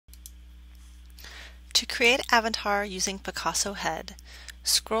create avatar using Picassohead,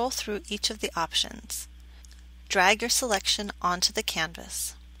 scroll through each of the options. Drag your selection onto the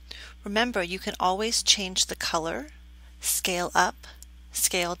canvas. Remember, you can always change the color, scale up,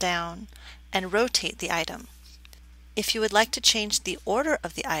 scale down, and rotate the item. If you would like to change the order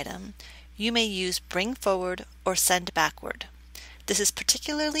of the item, you may use bring forward or send backward. This is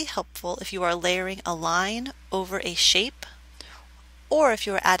particularly helpful if you are layering a line over a shape or if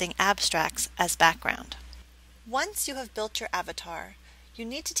you are adding abstracts as background. Once you have built your avatar, you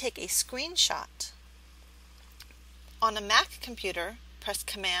need to take a screenshot. On a Mac computer, press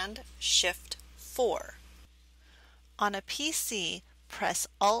Command-Shift-4. On a PC, press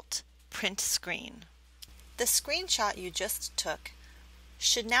Alt-Print Screen. The screenshot you just took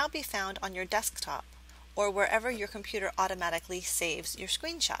should now be found on your desktop or wherever your computer automatically saves your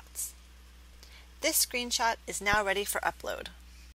screenshots. This screenshot is now ready for upload.